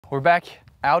We're back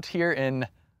out here in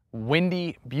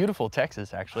windy, beautiful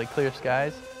Texas, actually. Clear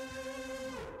skies,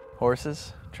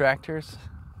 horses, tractors,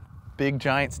 big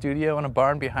giant studio and a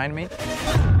barn behind me.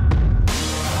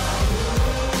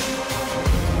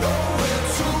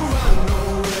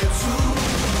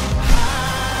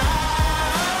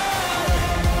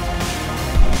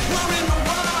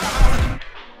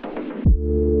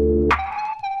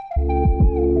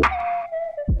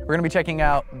 We're gonna be checking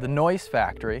out the Noiz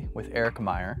Faktory with Eric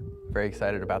Meyer. Very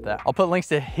excited about that. I'll put links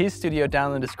to his studio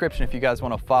down in the description if you guys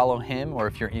wanna follow him or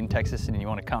if you're in Texas and you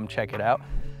wanna come check it out.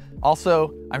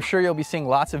 Also, I'm sure you'll be seeing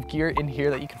lots of gear in here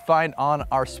that you can find on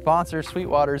our sponsor,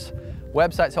 Sweetwater's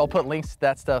website. So I'll put links to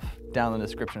that stuff down in the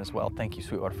description as well. Thank you,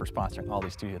 Sweetwater, for sponsoring all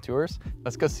these studio tours.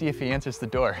 Let's go see if he answers the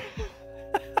door.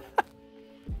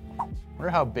 I wonder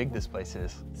how big this place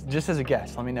is. Just as a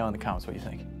guess, let me know in the comments what you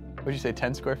think. What'd you say,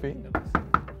 10 square feet?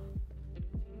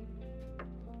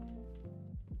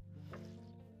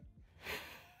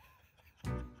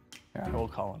 All right, we'll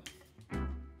call him.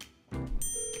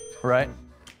 Right?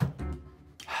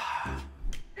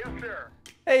 Yes, sir.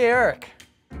 Hey, Eric.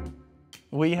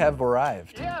 We have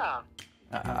arrived. Yeah.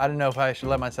 I don't know if I should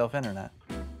let myself in or not.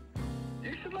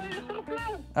 You should let yourself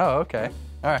in. Oh, okay.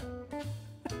 All right.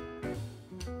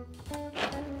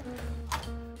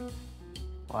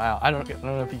 Wow, I don't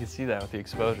know if you can see that with the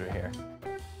exposure here.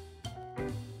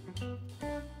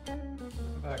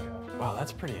 Wow,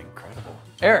 that's pretty incredible.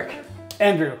 Eric.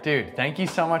 Andrew. Dude, thank you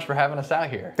so much for having us out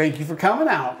here. Thank you for coming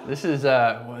out. This is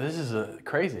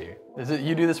crazy. Is it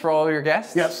you do this for all of your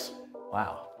guests? Yes.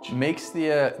 Wow. Makes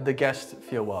the guest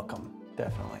feel welcome,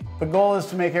 definitely. The goal is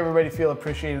to make everybody feel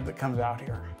appreciated that comes out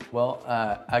here. Well,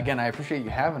 again, I appreciate you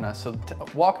having us. So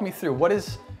walk me through, what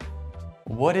is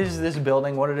this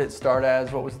building? What did it start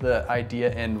as? What was the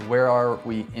idea, and where are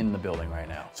we in the building right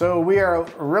now? So we are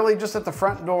really just at the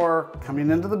front door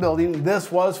coming into the building. This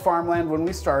was farmland when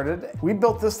we started. We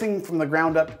built this thing from the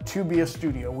ground up to be a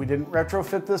studio. We didn't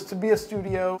retrofit this to be a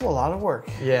studio. It was a lot of work.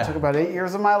 Yeah. It took about 8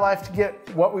 years of my life to get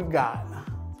what we've got.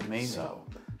 Amazing. So,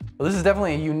 well, this is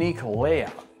definitely a unique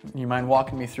layout. You mind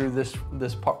walking me through this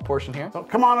portion here? so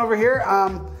come on over here.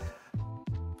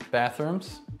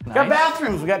 Bathrooms. Nice. Got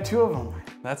bathrooms, we got 2 of them.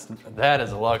 That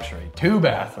is a luxury. 2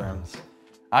 bathrooms.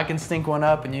 I can stink one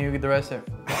up and you get the rest of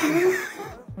it.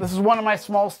 This is one of my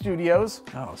small studios.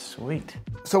 Oh, sweet.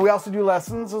 So we also do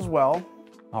lessons as well.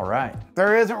 All right.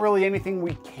 There isn't really anything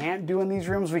we can't do in these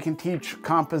rooms. We can teach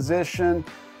composition,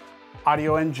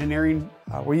 audio engineering.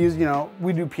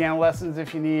 We do piano lessons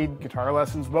if you need, guitar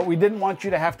lessons, but we didn't want you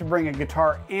to have to bring a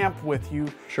guitar amp with you.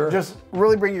 Sure. Just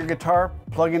really bring your guitar,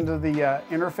 plug into the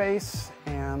interface,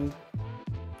 and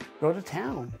go to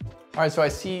town. All right, so I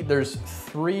see there's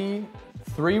three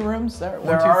rooms there.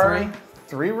 There are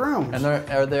 3 rooms. And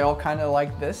are they all kind of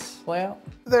like this layout?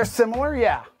 They're similar,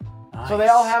 yeah. Nice. So they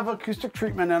all have acoustic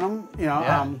treatment in them,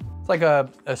 Yeah. It's like a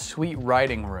sweet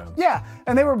writing room. Yeah,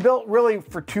 and they were built really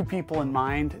for 2 people in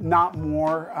mind, not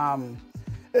more.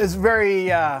 It's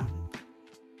very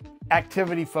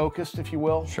activity focused, if you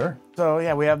will. Sure. So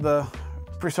yeah, we have the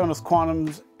PreSonus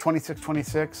Quantums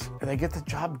 2626. They get the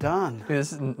job done. Dude,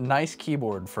 this is a nice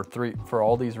keyboard for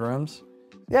all these rooms.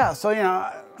 Yeah, so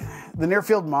the near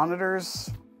field monitors.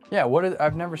 Yeah,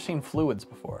 I've never seen fluids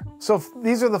before. So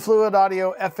these are the Fluid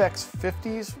Audio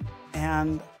FX50s,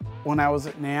 and when I was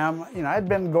at NAMM, I'd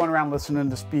been going around listening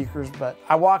to speakers, but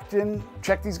I walked in,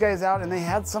 checked these guys out, and they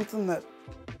had something that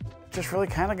just really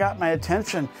kind of got my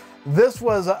attention. This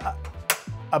was a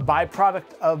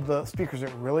byproduct of the speakers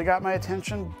that really got my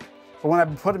attention. But when I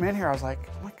put them in here, I was like,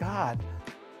 oh my God,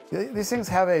 these things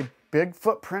have a big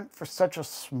footprint for such a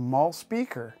small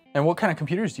speaker. And what kind of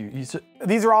computers do you use?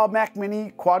 These are all Mac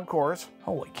Mini quad cores.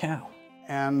 Holy cow.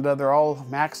 And they're all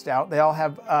maxed out. They all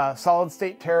have solid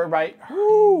state terabyte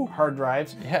hard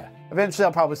drives. Yeah. Eventually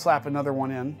I'll probably slap another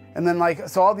one in. And then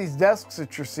so all these desks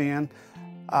that you're seeing,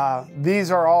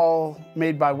 these are all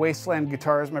made by Wasteland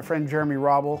Guitars, my friend Jeremy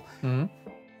Robble. Mm-hmm.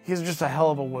 He's just a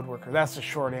hell of a woodworker. That's the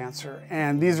short answer.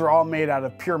 And these are all made out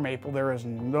of pure maple. There is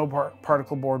no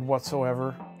particle board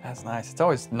whatsoever. That's nice. It's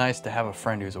always nice to have a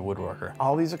friend who's a woodworker.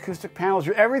 All these acoustic panels,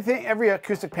 every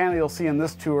acoustic panel you'll see in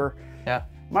this tour. Yeah.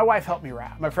 My wife helped me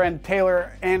wrap. My friend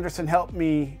Taylor Anderson helped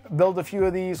me build a few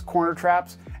of these corner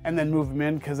traps and then move them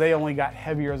in because they only got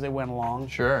heavier as they went along.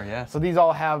 Sure, yeah. So these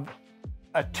all have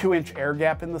a 2-inch air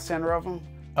gap in the center of them.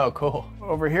 Oh, cool.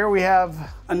 Over here we have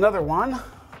another one.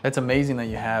 It's amazing that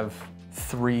you have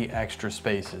 3 extra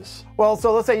spaces. Well,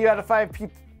 so let's say you had a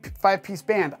 5-piece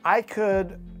band. I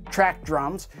could track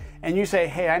drums and you say,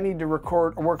 hey, I need to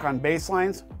record or work on bass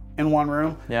lines in one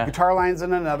room, guitar lines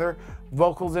in another,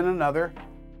 vocals in another,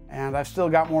 and I've still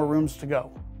got more rooms to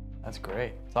go. That's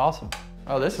great. It's awesome.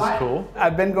 Oh, this is cool.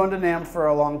 I've been going to NAMM for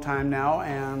a long time now,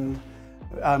 and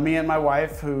me and my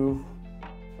wife, who,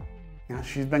 you know,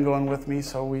 she's been going with me,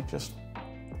 so we just,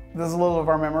 this is a little of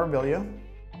our memorabilia.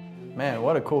 Man,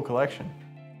 what a cool collection.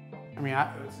 I mean,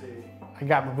 I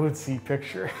got my Bootsy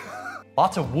picture.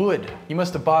 Lots of wood. You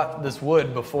must have bought this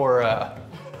wood before.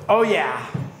 Oh yeah.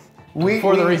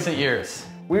 Before the recent years.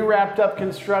 We wrapped up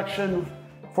construction,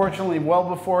 fortunately, well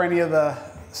before any of the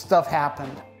stuff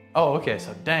happened. Oh, okay.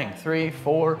 So dang, 3,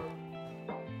 4,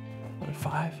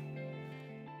 5.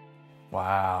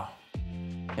 Wow.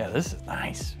 Yeah, this is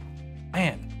nice,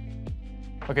 man.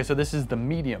 Okay, so this is the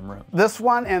medium room. This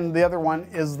one and the other one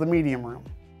is the medium room.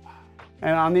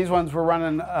 And on these ones, we're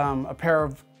running a pair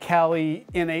of Cali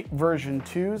N8 version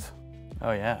 2s.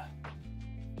 Oh yeah.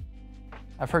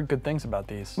 I've heard good things about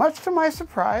these. Much to my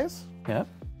surprise. Yeah.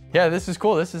 Yeah, this is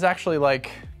cool. This is actually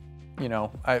like, you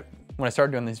know, when I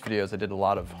started doing these videos, I did a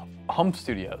lot of home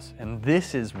studios, and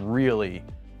this is really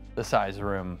the size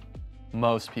room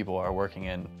most people are working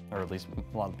in, or at least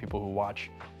a lot of people who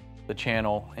watch the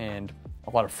channel, and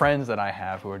a lot of friends that I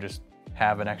have who are just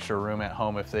have an extra room at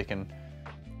home if they can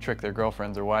trick their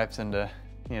girlfriends or wives into,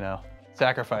 you know,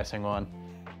 sacrificing one.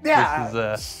 Yeah.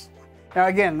 This is now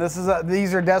again,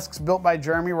 these are desks built by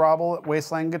Jeremy Robble at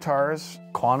Wasteland Guitars.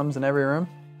 Quantums in every room?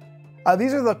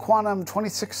 These are the Quantum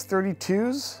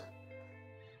 2632s.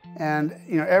 And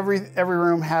you know, every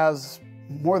room has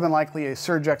more than likely a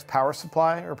Surgex power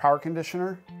supply or power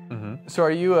conditioner. Mm-hmm. So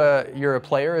are you you're a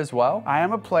player as well? I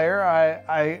am a player.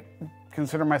 I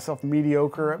consider myself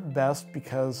mediocre at best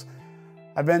because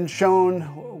I've been shown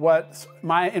what,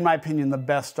 in my opinion, the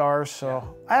best are,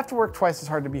 so I have to work twice as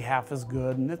hard to be half as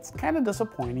good, and it's kind of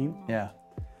disappointing. Yeah,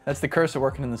 that's the curse of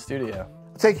working in the studio.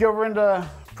 I'll take you over into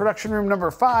production room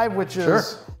number 5, which is... Sure.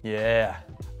 Yeah.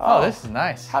 Oh, this is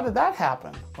nice. How did that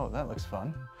happen? Oh, that looks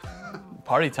fun.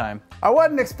 Party time. I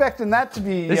wasn't expecting that to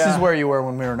be... This is where you were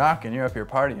when we were knocking. You're up here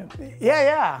partying. Yeah,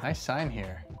 yeah. Nice sign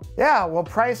here. Yeah, well,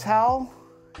 Price Howell,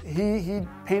 he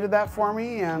painted that for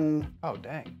me, and... Oh,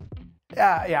 dang.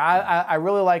 Yeah, I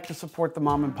really like to support the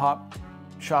mom and pop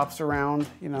shops around,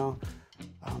 you know.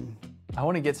 I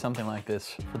want to get something like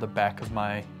this for the back of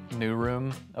my new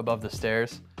room above the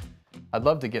stairs. I'd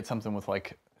love to get something with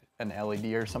like an LED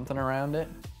or something around it.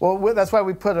 Well, that's why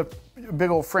we put a big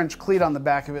old French cleat on the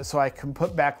back of it so I can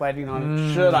put backlighting on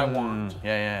it should I want.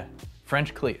 Yeah, yeah.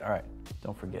 French cleat, all right,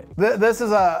 don't forget. This is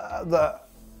the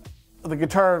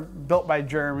guitar built by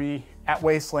Jeremy at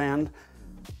Wasteland.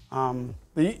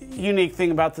 The unique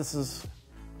thing about this is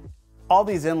all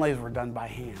these inlays were done by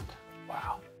hand.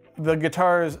 Wow. The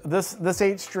guitars, this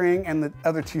 8-string and the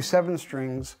other 2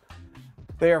 7-strings,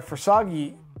 they are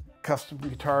Forsagi custom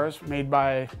guitars made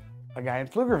by a guy in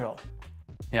Pflugerville.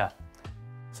 Yeah.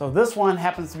 So this one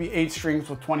happens to be 8 strings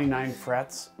with 29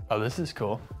 frets. Oh, this is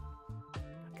cool.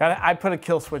 I put a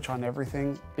kill switch on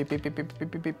everything. Beep, beep, beep, beep,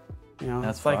 beep, beep, beep. You know,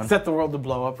 That's it's like fun. set the world to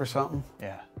blow up or something.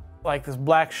 Yeah. Like this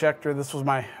Black Schecter, this was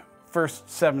my first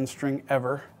 7-string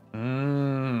ever.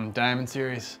 Diamond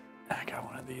Series. I got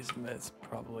one of these, but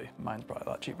mine's probably a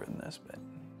lot cheaper than this, but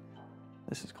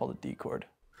this is called a D chord.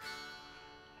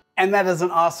 And that is an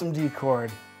awesome D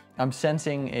chord. I'm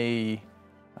sensing a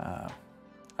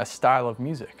style of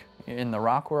music in the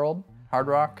rock world, hard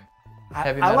rock,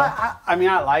 heavy metal. I mean,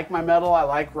 I like my metal, I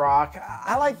like rock.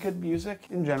 I like good music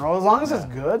in general. As long as it's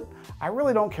good, I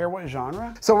really don't care what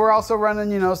genre. So we're also running,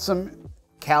 you know, some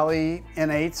Cali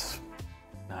N8s.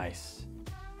 Nice.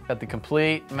 Got the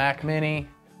complete Mac Mini.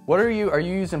 What are you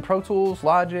using Pro Tools,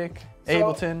 Logic,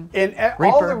 Ableton, in Reaper?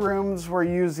 all the rooms we're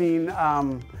using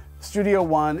Studio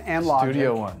One and Logic.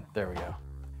 Studio One, there we go.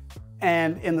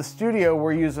 And in the studio,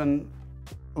 we're using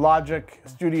Logic,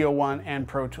 Studio One, and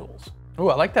Pro Tools. Ooh,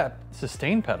 I like that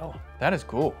sustain pedal. That is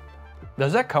cool.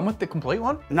 Does that come with the complete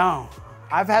one? No,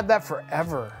 I've had that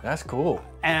forever. That's cool.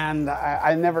 And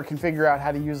I never can figure out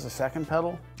how to use the second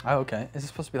pedal. Oh, okay. Is it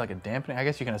supposed to be like a dampening? I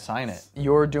guess you can assign it.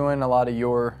 You're doing a lot of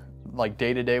your like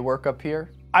day-to-day work up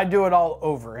here? I do it all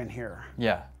over in here.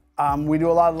 Yeah. We do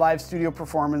a lot of live studio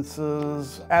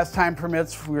performances. As time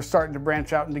permits, we're starting to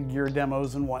branch out into gear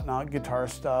demos and whatnot, guitar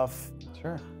stuff.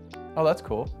 Sure. Oh, that's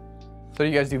cool. So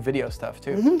you guys do video stuff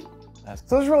too? Mm-hmm.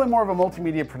 So it's really more of a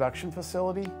multimedia production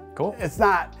facility. Cool. It's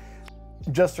not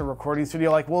just a recording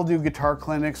studio. Like we'll do guitar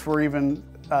clinics. We're even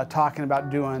talking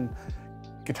about doing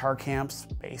guitar camps,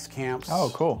 bass camps.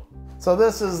 Oh, cool. So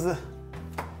this is the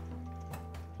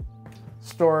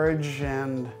storage,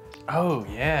 and oh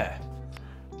yeah.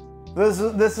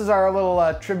 This is our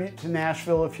little tribute to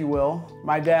Nashville, if you will.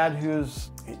 My dad, who's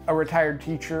a retired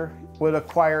teacher, would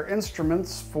acquire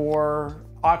instruments for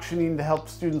auctioning to help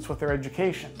students with their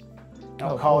education.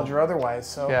 college or otherwise.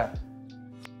 So Yeah.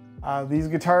 these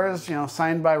guitars,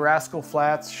 signed by Rascal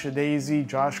Flatts, Shadazy,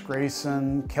 Josh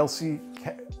Grayson, Kelsey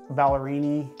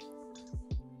Ballerini,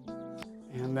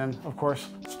 and then of course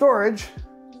storage.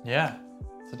 Yeah.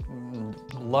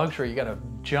 It's a luxury. You got a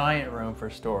giant room for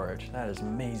storage. That is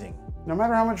amazing. No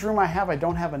matter how much room I have, I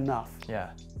don't have enough. Yeah.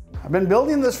 I've been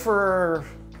building this for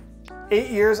 8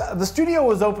 years. The studio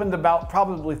was opened about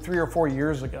probably 3 or 4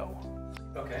 years ago.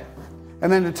 Okay.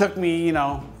 And then it took me,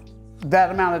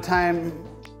 that amount of time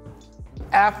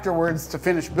afterwards to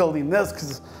finish building this,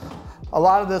 because a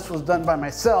lot of this was done by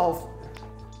myself.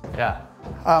 Yeah.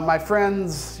 My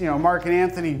friends, Mark and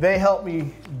Anthony, they helped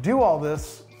me do all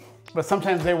this, but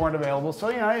sometimes they weren't available.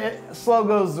 So, slow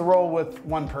goes the roll with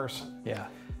one person. Yeah.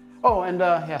 Oh, and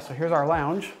so here's our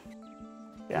lounge.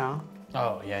 Yeah.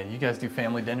 Oh, yeah. You guys do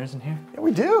family dinners in here? Yeah,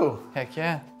 we do. Heck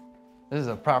yeah. This is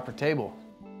a proper table.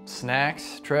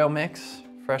 Snacks, trail mix,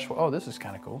 fresh. Oh, this is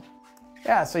kind of cool.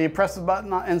 Yeah, so you press the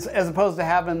button on, and as opposed to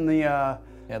having the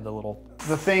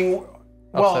the thing,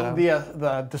 well,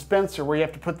 the dispenser where you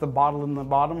have to put the bottle in the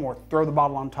bottom or throw the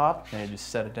bottle on top. Yeah, you just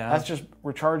set it down. That's just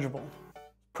rechargeable.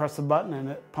 Press the button and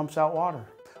it pumps out water.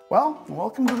 Well,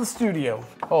 welcome to the studio.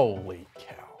 Holy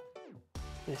cow.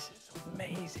 This is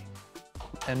amazing.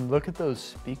 And look at those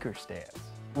speaker stands.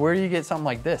 Where do you get something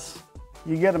like this?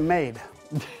 You get them made.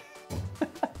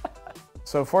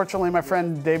 So fortunately, my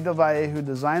friend Dave DelValle, who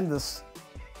designed this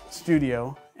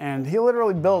studio, and he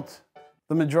literally built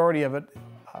the majority of it.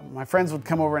 My friends would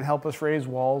come over and help us raise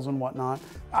walls and whatnot.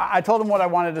 I told him what I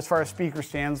wanted as far as speaker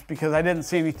stands because I didn't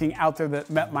see anything out there that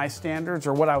met my standards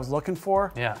or what I was looking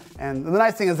for. Yeah. And the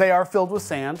nice thing is they are filled with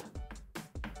sand.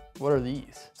 What are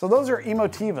these? So those are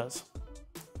Emotivas.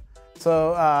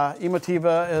 So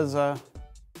Emotiva is a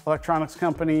electronics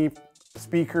company,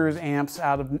 speakers, amps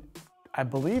out of, I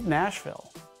believe,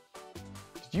 Nashville.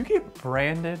 Did you get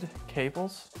branded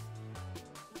cables?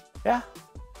 Yeah.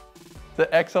 The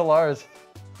XLRs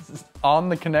on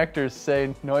the connectors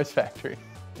say Noiz Faktory.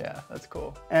 Yeah, that's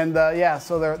cool. And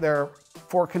so they're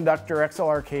 4-conductor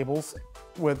XLR cables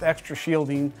with extra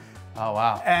shielding. Oh,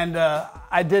 wow. And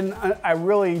I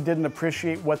really didn't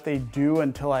appreciate what they do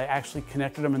until I actually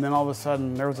connected them. And then all of a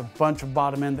sudden there was a bunch of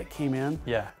bottom end that came in.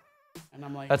 Yeah. And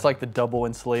I'm like, That's like the double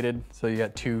insulated, so you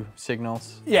got 2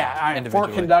 signals. yeah,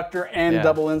 4-conductor and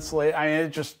double insulate.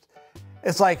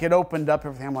 It's like it opened up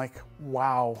everything. I'm like,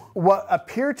 wow. What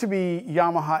appear to be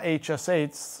Yamaha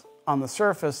HS8s on the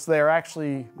surface, they're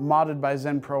actually modded by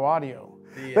Zen Pro Audio.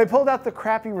 Yeah. They pulled out the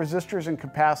crappy resistors and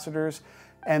capacitors,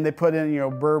 and they put in,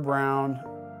 Burr Brown.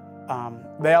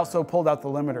 They also pulled out the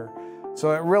limiter.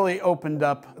 So it really opened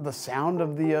up the sound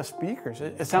of the speakers.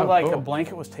 It sounded like a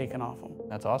blanket was taken off them.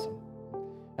 That's awesome.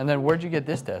 And then where'd you get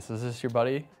this desk? Is this your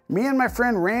buddy? Me and my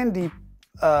friend Randy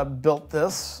built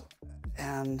this,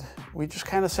 and we just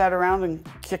kind of sat around and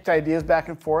kicked ideas back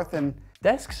and forth. And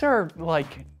desks are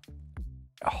like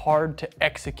hard to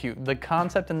execute. The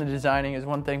concept and the designing is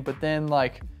one thing, but then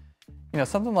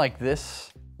something like this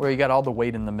where you got all the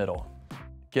weight in the middle,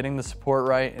 getting the support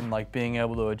right and being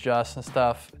able to adjust and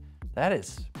stuff, that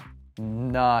is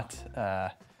not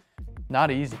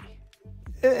easy.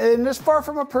 And it's far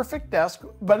from a perfect desk,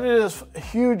 but it is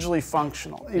hugely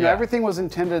functional. Everything was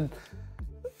intended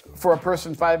for a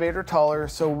person 5'8" or taller,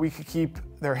 so we could keep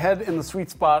their head in the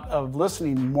sweet spot of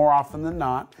listening more often than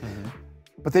not. Mm-hmm.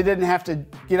 But they didn't have to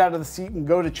get out of the seat and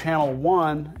go to channel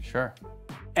 1. Sure.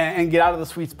 And get out of the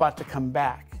sweet spot to come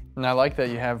back. And I like that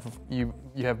you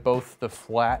have both the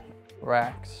flat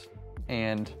racks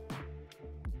and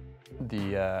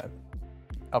the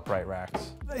upright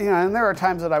racks. And there are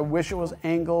times that I wish it was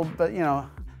angled, but yeah.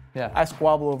 I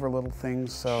squabble over little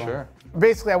things. So sure.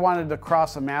 Basically, I wanted to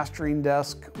cross a mastering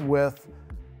desk with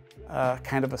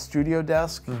kind of a studio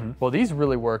desk. Mm-hmm. Well, these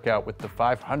really work out with the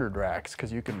 500 racks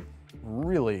because you can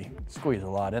really squeeze a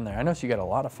lot in there. I noticed you got a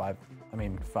lot of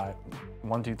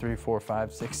 1, 2, 3, 4,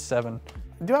 5, 6, 7.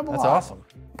 I do have a lot. That's awesome.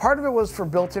 Part of it was for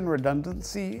built-in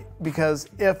redundancy because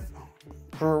if,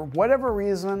 for whatever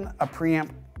reason, a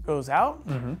preamp goes out,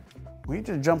 we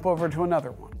just jump over to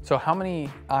another one. So how many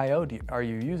I/O are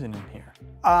you using in here?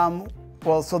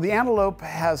 Well, so the Antelope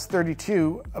has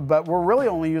 32, but we're really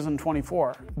only using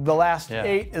 24. The last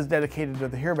 8 is dedicated to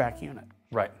the hearback unit.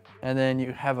 Right. And then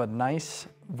you have a nice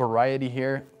variety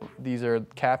here. These are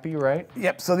Cappy, right?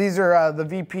 Yep, so these are the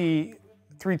VP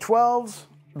 312s,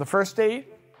 the first 8.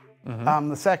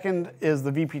 The second is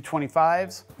the VP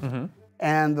 25s.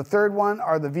 And the third one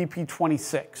are the VP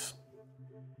 26.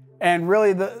 And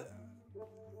really,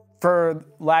 for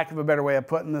lack of a better way of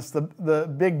putting this,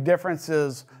 the big difference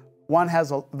is one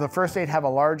has the first 8 have a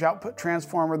large output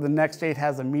transformer, the next 8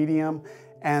 has a medium,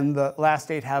 and the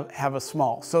last 8 have a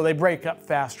small. So they break up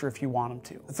faster if you want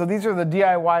them to. So these are the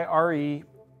DIY RE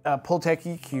Pultec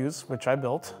EQs, which I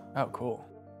built. Oh, cool.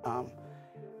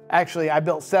 Actually, I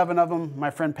built 7 of them. My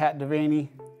friend Pat Devaney,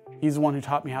 he's the one who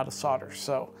taught me how to solder.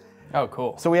 So, oh,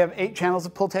 cool. So we have 8 channels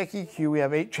of Pultec EQ. We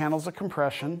have 8 channels of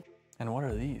compression. And what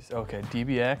are these? Okay,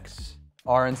 DBX,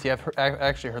 RNC. I've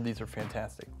actually heard these are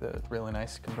fantastic. The really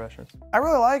nice compressors. I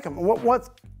really like them.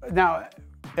 Now,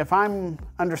 if I'm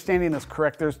understanding this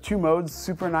correct, there's 2 modes,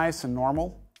 super nice and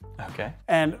normal. Okay.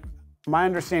 And my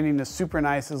understanding is super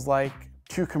nice is like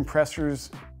 2 compressors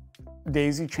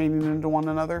daisy chaining into one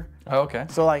another. Oh, okay.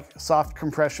 So like soft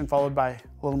compression followed by a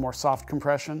little more soft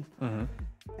compression. Mm-hmm.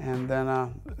 And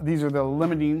then these are the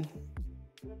limiting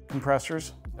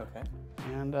compressors. Okay.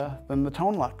 And then the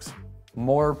tone lux.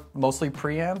 Mostly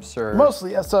preamps or?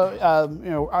 Mostly, yeah. So,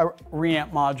 our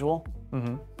reamp module.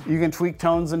 Mm-hmm. You can tweak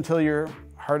tones until your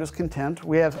heart is content.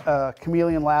 We have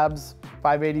Chameleon Labs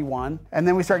 581. And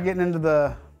then we start getting into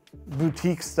the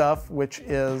boutique stuff, which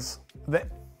is the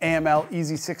AML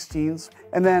Easy 16s.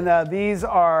 And then these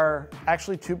are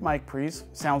actually tube mic pre's,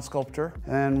 Sound Sculptor.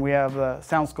 And we have the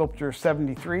Sound Sculptor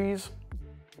 73s.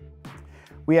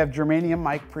 We have germanium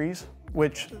mic pre's,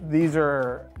 which these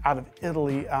are out of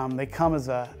Italy. They come as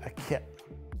a kit.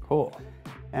 Cool.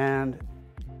 And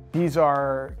these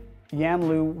are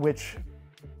Yanlu, which,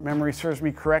 memory serves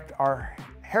me correct, are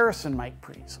Harrison mic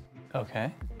pre's.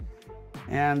 Okay.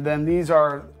 And then these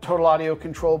are Total Audio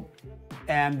Control,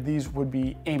 and these would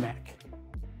be AMAC.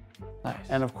 Nice.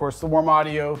 And of course the Warm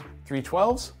Audio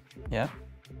 312s. Yeah.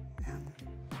 And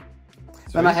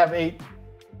then I have 8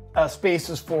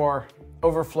 spaces for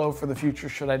overflow for the future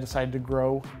should I decide to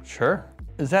grow. Sure.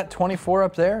 Is that 24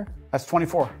 up there? That's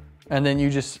 24. And then you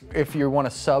just, if you want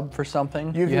to sub for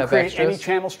something, You can have create extras? any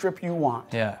channel strip you want.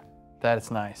 Yeah, that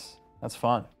is nice. That's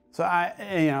fun.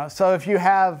 So so if you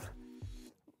have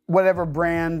whatever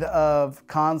brand of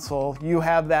console, you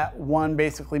have that one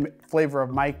basically flavor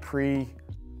of mic pre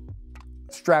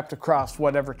strapped across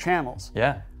whatever channels.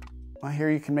 Yeah. Well, here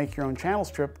you can make your own channel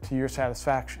strip to your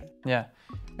satisfaction. Yeah.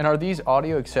 And are these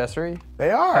audio accessory? They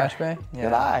are. Patch bay? Yeah.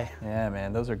 Good eye. Yeah,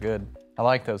 man, those are good. I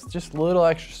like those. Just a little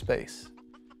extra space.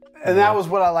 And that was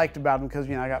what I liked about them because,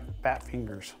 I got fat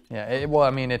fingers. Yeah,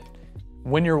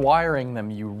 when you're wiring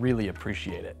them, you really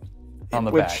appreciate it on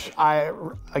the back. Which I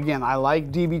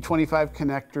like DB25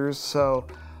 connectors, so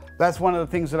that's one of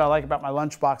the things that I like about my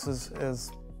lunchboxes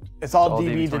is it's all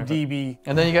DB to DB.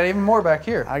 And then you got even more back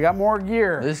here. I got more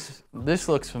gear. This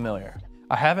looks familiar.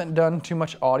 I haven't done too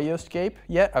much Audioscape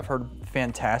yet. I've heard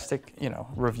fantastic,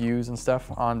 reviews and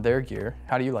stuff on their gear.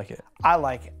 How do you like it? I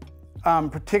like it.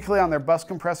 Particularly on their bus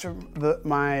compressor,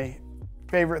 my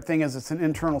favorite thing is it's an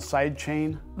internal side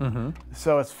chain. Mm-hmm.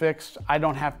 So it's fixed. I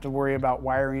don't have to worry about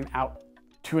wiring out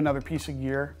to another piece of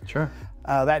gear. Sure.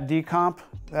 That decomp,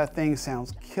 that thing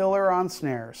sounds killer on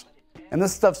snares. And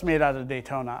this stuff's made out of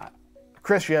Daytona.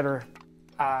 Chris Yetter,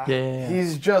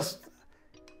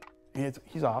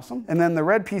 he's awesome. And then the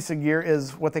red piece of gear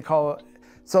is what they call,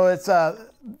 so it's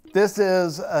this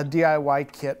is a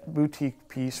DIY kit, boutique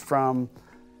piece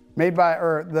made by,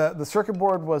 the circuit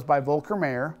board was by Volker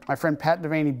Mayer. My friend Pat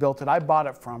Devaney built it. I bought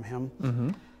it from him. Mm-hmm.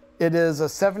 It is a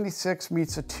 76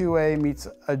 meets a 2A meets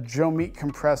a Joe Meat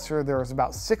compressor. There's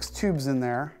about 6 tubes in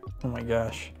there. Oh my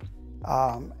gosh.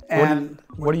 And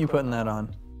what are you putting that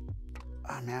on?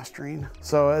 Mastering.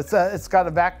 So it's got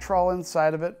a Vactrol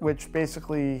inside of it, which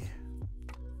basically,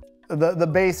 the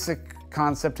basic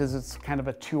concept is it's kind of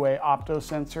a 2A opto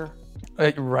sensor.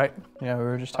 Right. Yeah, we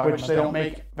were just talking about that. Which they don't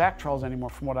make Vactrols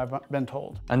anymore, from what I've been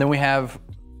told. And then we have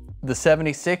the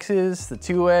 76s, the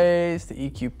 2As, the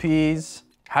EQPs.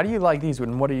 How do you like these,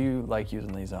 and what do you like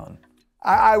using these on?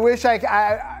 I wish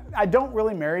I don't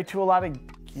really marry to a lot of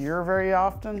gear very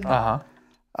often. As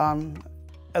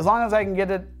long as I can get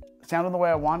it sounding the way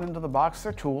I want into the box,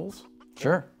 they're tools.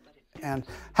 Sure. And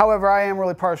however, I am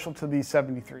really partial to these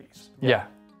 73s. Yeah.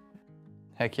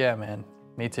 Heck yeah, man.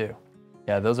 Me too.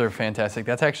 Yeah, those are fantastic.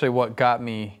 That's actually what got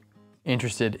me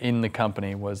interested in the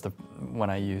company was when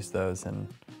I used those, and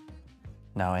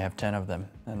now I have 10 of them,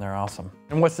 and they're awesome.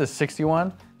 And what's this,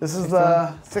 61? This is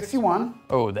the 61.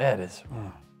 Oh, that is.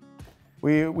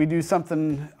 We do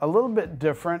something a little bit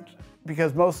different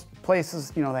because most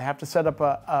places, they have to set up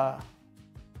a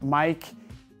mic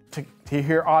to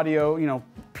hear audio,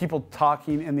 people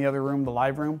talking in the other room, the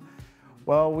live room.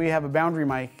 Well, we have a boundary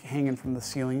mic hanging from the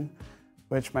ceiling,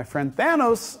 which my friend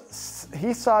Thanos,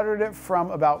 he soldered it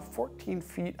from about 14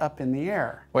 feet up in the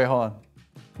air. Wait, hold on.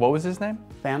 What was his name?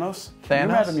 Thanos? Thanos? You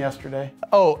met him yesterday.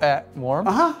 Oh, at Warm?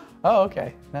 Uh-huh. Oh,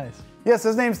 okay. Nice. Yes,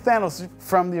 his name's Thanos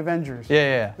from the Avengers.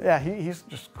 Yeah. Yeah, he's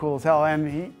just cool as hell,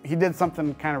 and he did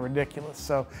something kind of ridiculous.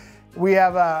 So we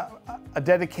have a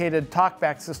dedicated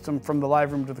talkback system from the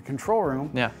live room to the control room.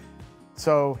 Yeah.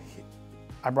 So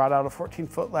I brought out a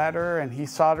 14-foot ladder, and he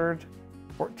soldered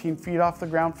 14 feet off the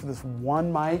ground for this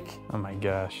one mic. Oh my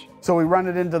gosh. So we run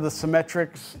it into the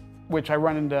Symmetrics, which I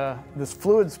run into this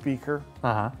fluid speaker.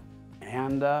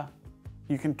 And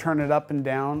you can turn it up and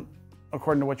down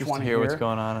according to what you want to hear. What's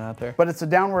going on out there. But it's a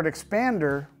downward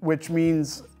expander, which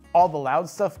means all the loud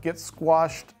stuff gets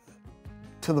squashed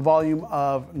to the volume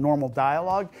of normal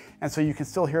dialogue. And so you can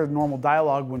still hear normal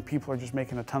dialogue when people are just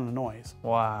making a ton of noise.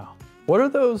 Wow. What are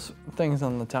those things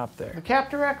on the top there? The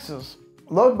Captor X's,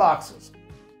 load boxes.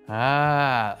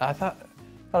 Ah, I thought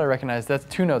I recognized that's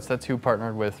 2 Notes. That's who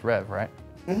partnered with Rev, right?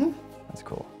 Mm-hmm. That's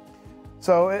cool.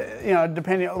 So, you know,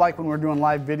 depending, like when we're doing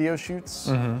live video shoots,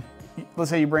 let's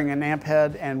say you bring an amp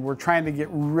head and we're trying to get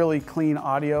really clean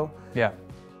audio. Yeah.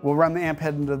 We'll run the amp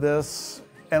head into this.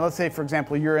 And let's say, for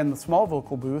example, you're in the small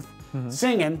vocal booth,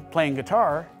 singing, playing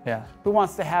guitar. Yeah. Who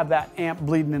wants to have that amp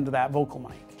bleeding into that vocal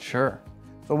mic? Sure.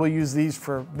 So we'll use these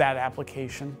for that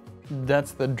application.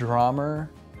 That's the Drummer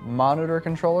monitor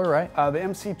controller, right? The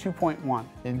MC 2.1.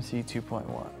 MC 2.1.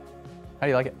 How do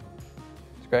you like it?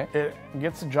 It's great. It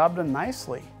gets the job done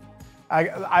nicely.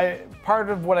 Part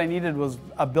of what I needed was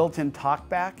a built-in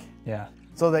talkback. Yeah.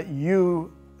 So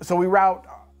we route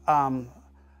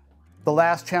the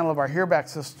last channel of our hearback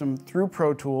system through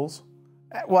Pro Tools.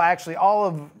 Well, actually, all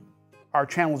of our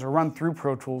channels are run through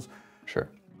Pro Tools. Sure.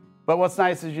 But what's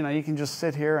nice is, you know, you can just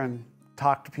sit here and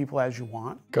talk to people as you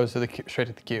want. Goes to straight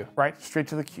to the queue. Right, straight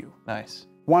to the queue. Nice.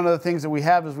 One of the things that we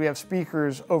have is we have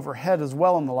speakers overhead as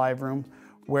well in the live room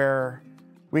where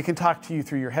we can talk to you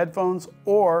through your headphones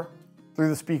or through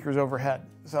the speakers overhead.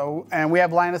 So, and we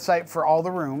have line of sight for all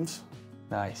the rooms.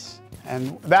 Nice.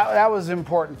 And that was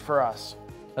important for us.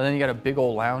 And then you got a big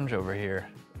old lounge over here.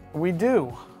 We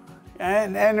do.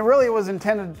 And it really was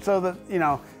intended so that, you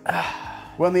know,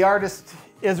 when the artist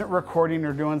isn't recording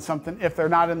or doing something, if they're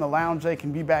not in the lounge, they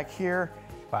can be back here.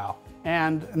 Wow.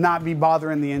 And not be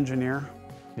bothering the engineer.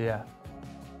 Yeah.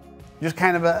 Just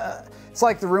kind of it's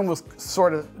like the room was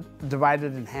sort of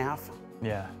divided in half.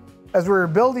 Yeah. As we were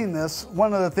building this,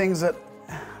 one of the things that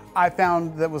I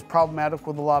found that was problematic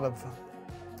with a lot of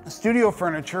studio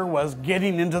furniture was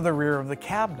getting into the rear of the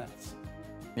cabinets.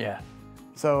 Yeah.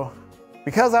 So,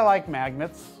 because I like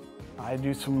magnets, I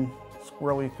do some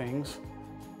squirrely things.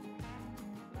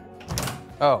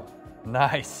 Oh,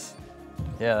 nice.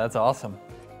 Yeah, that's awesome.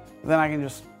 Then I can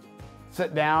just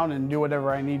sit down and do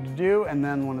whatever I need to do, and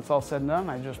then when it's all said and done,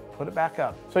 I just put it back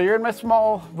up. So you're in my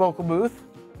small vocal booth.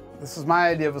 This is my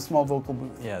idea of a small vocal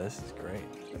booth. Yeah, this is great.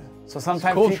 So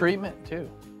sometimes cool treatment too.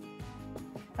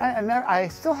 I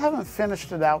still haven't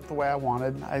finished it out the way I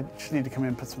wanted. I just need to come in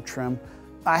and put some trim.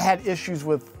 I had issues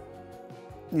with,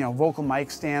 you know, vocal mic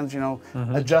stands, you know,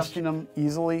 adjusting them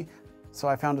easily. So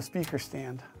I found a speaker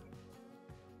stand.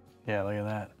 Yeah, look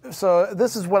at that. So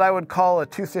this is what I would call a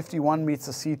 251 meets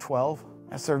a C12.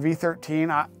 That's their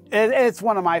V13. It's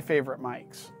one of my favorite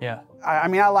mics. Yeah. I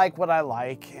mean, I like what I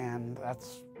like, and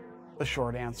that's the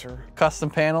short answer. Custom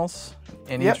panels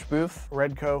in each booth.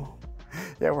 Redco.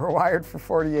 Yeah, we're wired for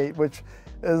 48, which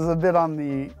is a bit on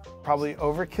the probably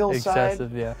overkill side.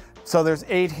 Excessive, yeah. So there's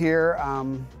 8 here,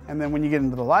 and then when you get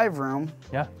into the live room,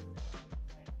 yeah,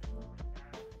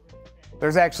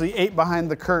 there's actually 8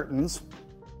 behind the curtains.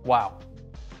 Wow.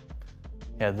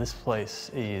 Yeah, this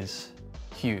place is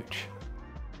huge.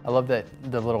 I love that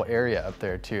the little area up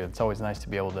there too. It's always nice to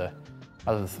be able to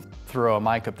either throw a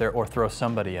mic up there or throw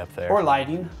somebody up there. Or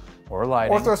lighting. Or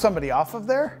lighting. Or throw somebody off of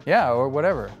there. Yeah, or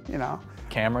whatever. You know.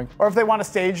 Camera. Or if they want to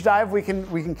stage dive, we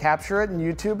can capture it and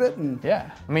YouTube it. And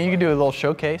yeah, I mean, you can do a little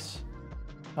showcase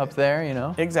up there, you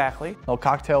know. Exactly. Little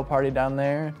cocktail party down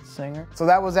there, singer. So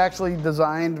that was actually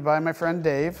designed by my friend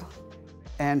Dave,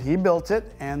 and he built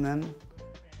it, and then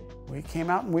we came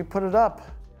out and we put it up.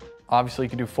 Obviously, you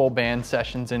could do full band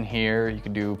sessions in here. You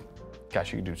could do,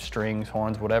 gosh, you could do strings,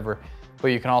 horns, whatever. But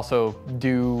you can also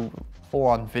do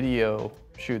full-on video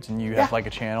shoots, and you have like a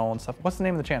channel and stuff. What's the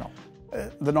name of the channel?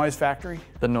 The Noiz Factory.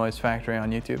 The Noiz Factory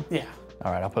on YouTube? Yeah.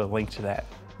 All right, I'll put a link to that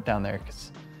down there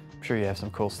because I'm sure you have some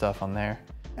cool stuff on there.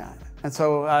 Yeah. And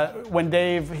so when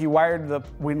Dave,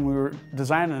 when we were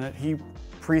designing it, he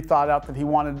pre-thought out that he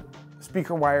wanted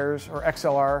speaker wires or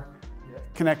XLR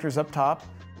connectors up top.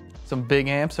 Some big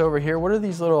amps over here. What are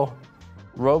these little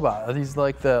robots? Are these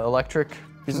like the electric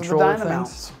controller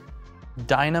things?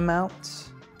 Dynamounts?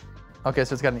 Okay,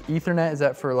 so it's got an Ethernet. Is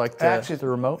that for like the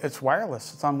remote? It's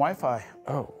wireless. It's on Wi-Fi.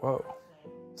 Oh, whoa.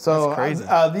 So That's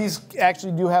crazy. these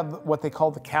actually do have what they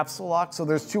call the capsule lock. So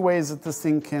there's 2 ways that this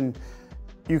thing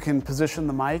you can position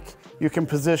the mic. You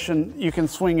can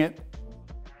swing it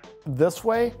this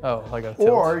way, Oh, like a tilt.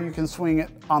 or you can swing it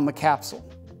on the capsule.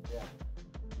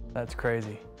 That's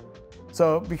crazy.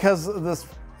 So because this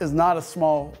is not a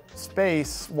small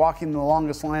space, walking the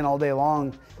longest line all day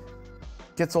long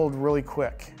gets old really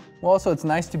quick. Well, also it's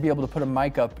nice to be able to put a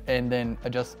mic up and then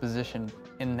adjust the position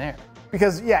in there.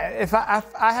 Because yeah, if I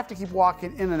have to keep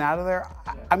walking in and out of there,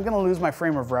 I'm gonna lose my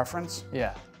frame of reference.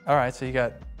 Yeah. All right, so you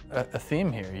got a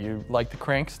theme here. You like the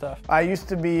crank stuff? I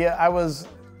was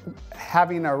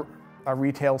having a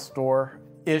retail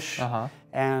store-ish,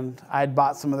 and I'd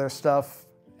bought some of their stuff,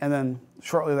 and then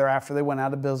shortly thereafter they went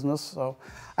out of business, so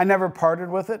I never parted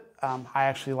with it. I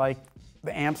actually like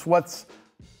the amps. What's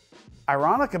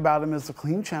ironic about them is the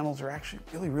clean channels are actually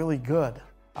really, really good.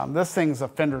 This thing's a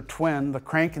Fender Twin, the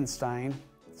Frankenstein,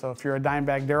 so if you're a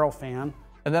Dimebag Darrell fan.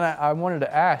 And then I wanted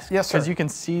to ask, Yes, sir. because you can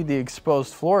see the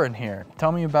exposed floor in here.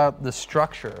 Tell me about the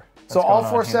structure. that's So all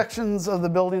going 4 on here. sections of the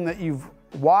building that you've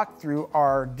walked through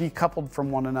are decoupled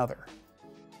from one another.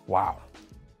 Wow.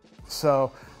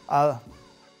 So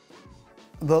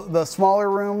the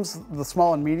smaller rooms, the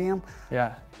small and medium,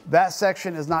 Yeah. that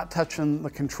section is not touching the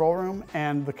control room,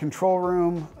 and the control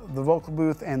room, the vocal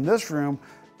booth, and this room,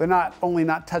 they're not only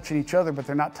not touching each other, but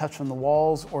they're not touching the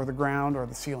walls or the ground or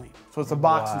the ceiling. So it's a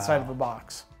box Wow. inside of a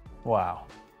box. Wow.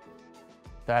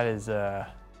 That is,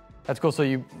 that's cool. So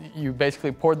you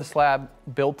basically poured the slab,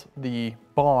 built the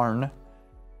barn,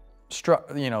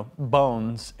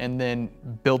 bones, and then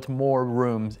built more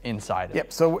rooms inside it.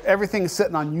 Yep, so everything's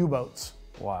sitting on U-boats.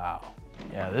 Wow.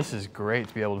 Yeah, this is great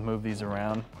to be able to move these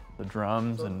around, the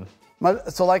drums and...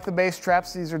 So like the bass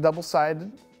traps, these are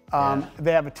double-sided.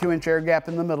 They have a 2-inch air gap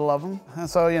in the middle of them. And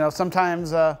so,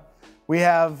 sometimes we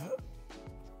have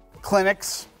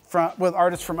clinics with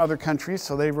artists from other countries,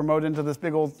 so they remote into this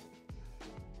big old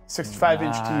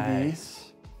 65-inch TV.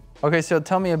 Nice. Okay, so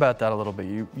tell me about that a little bit.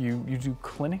 You do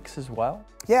clinics as well?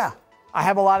 Yeah, I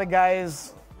have a lot of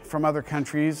guys from other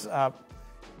countries,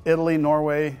 Italy,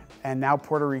 Norway, and now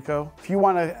Puerto Rico. If you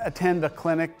want to attend a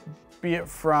clinic, be it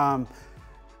from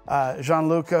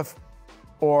Gianluca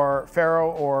or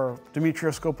Faro or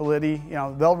Demetrio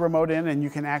Scopoliti, they'll remote in and you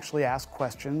can actually ask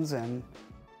questions and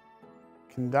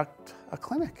conduct a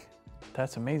clinic.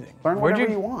 That's amazing. Learn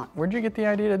whatever you want. Where'd you get the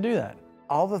idea to do that?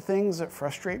 All the things that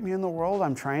frustrate me in the world,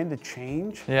 I'm trying to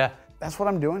change. Yeah, That's what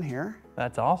I'm doing here.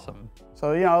 that's awesome.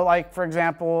 So, like for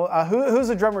example, who's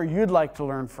a drummer you'd like to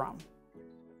learn from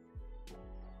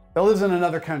that lives in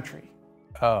another country?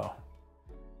 Oh,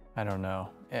 I don't know.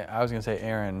 I was gonna say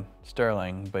Aaron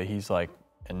Sterling, but he's like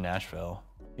in Nashville.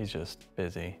 He's just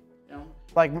busy.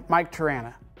 Like Mike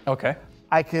Tirana. Okay.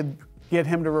 I could get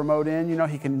him to remote in.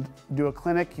 He can do a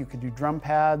clinic, you could do drum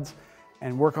pads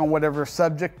and work on whatever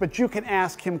subject, but you can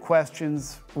ask him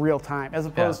questions real time, as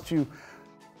opposed to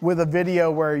with a video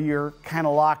where you're kind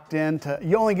of locked into,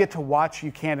 you only get to watch,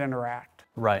 you can't interact.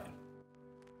 Right.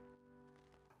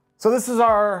 So this is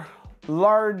our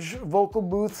large vocal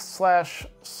booth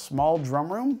 / small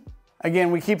drum room.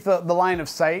 Again, we keep the line of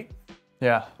sight.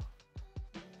 Yeah.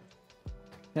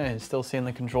 Yeah, you're still seeing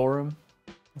the control room.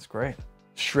 That's great.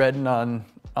 Shredding on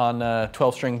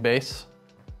 12-string bass.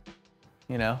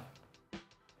 And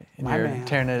My you're man.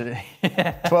 tearing it.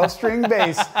 12-string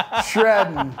bass,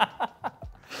 shredding.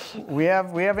 We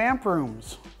have amp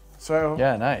rooms. So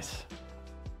Yeah, nice.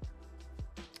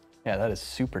 Yeah, that is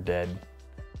super dead.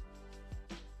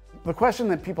 the question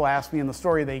that people ask me in the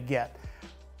story they get,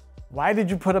 why did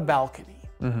you put a balcony?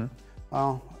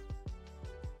 Well,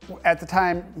 at the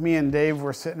time, me and Dave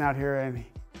were sitting out here and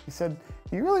he said,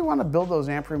 do you really want to build those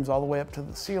amp rooms all the way up to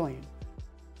the ceiling?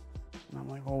 And I'm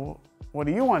like, well, what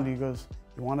do you want to do? He goes,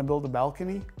 you want to build a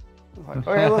balcony? I was like,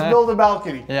 okay, let's build a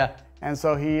balcony. Yeah. And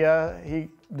so he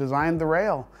designed the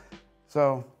rail.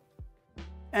 So,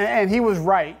 and he was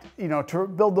right. To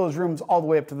build those rooms all the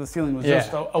way up to the ceiling was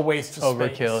just a waste of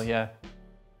space. Overkill, yeah.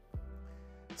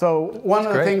 So one of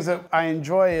the great. things that I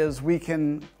enjoy is we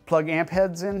can plug amp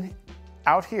heads in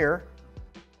out here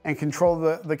and control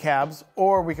the cabs,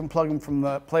 or we can play them from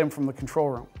the control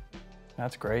room.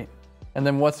 That's great. And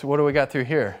then what do we got through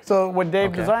here? So when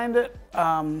Dave designed it,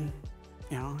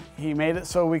 he made it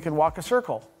so we could walk a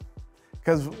circle.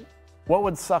 Because what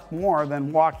would suck more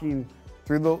than walking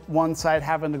through the one side,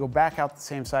 having to go back out the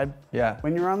same side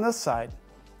when you're on this side?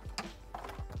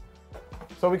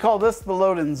 So we call this the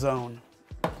load-in zone.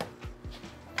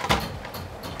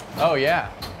 Oh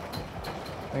yeah.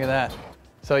 Look at that.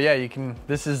 So yeah,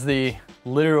 this is the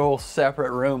literal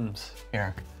separate rooms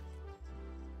here.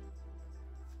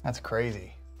 That's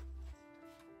crazy.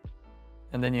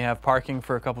 And then you have parking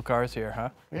for a couple cars here, huh?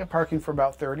 We have parking for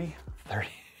about 30. 30.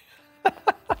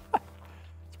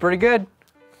 It's pretty good.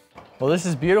 Well, this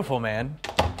is beautiful, man.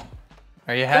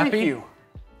 Are you happy? Thank you.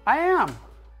 I am.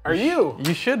 Are you?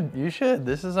 You should. You should.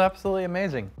 This is absolutely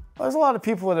amazing. Well, there's a lot of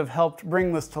people that have helped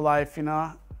bring this to life, you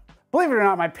know. Believe it or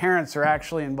not, my parents are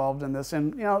actually involved in this.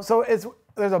 And, you know, so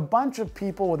there's a bunch of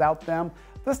people. Without them,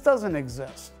 this doesn't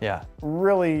exist. Yeah.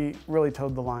 Really, really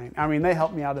towed the line. I mean, they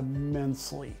helped me out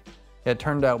immensely. It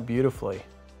turned out beautifully.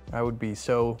 I would be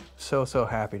so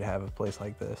happy to have a place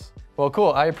like this. Well,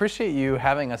 cool. I appreciate you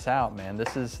having us out, man.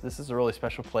 This is a really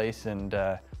special place, and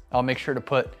I'll make sure to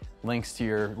put links to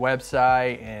your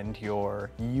website and your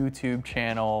YouTube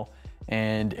channel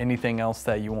and anything else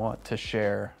that you want to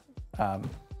share.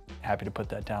 Happy to put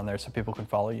that down there so people can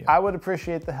follow you. I would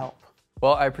appreciate the help.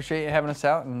 Well, I appreciate you having us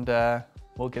out, and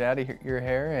we'll get out of your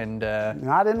hair. And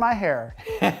not in my hair.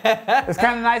 It's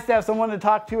kind of nice to have someone to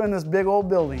talk to in this big old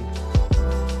building.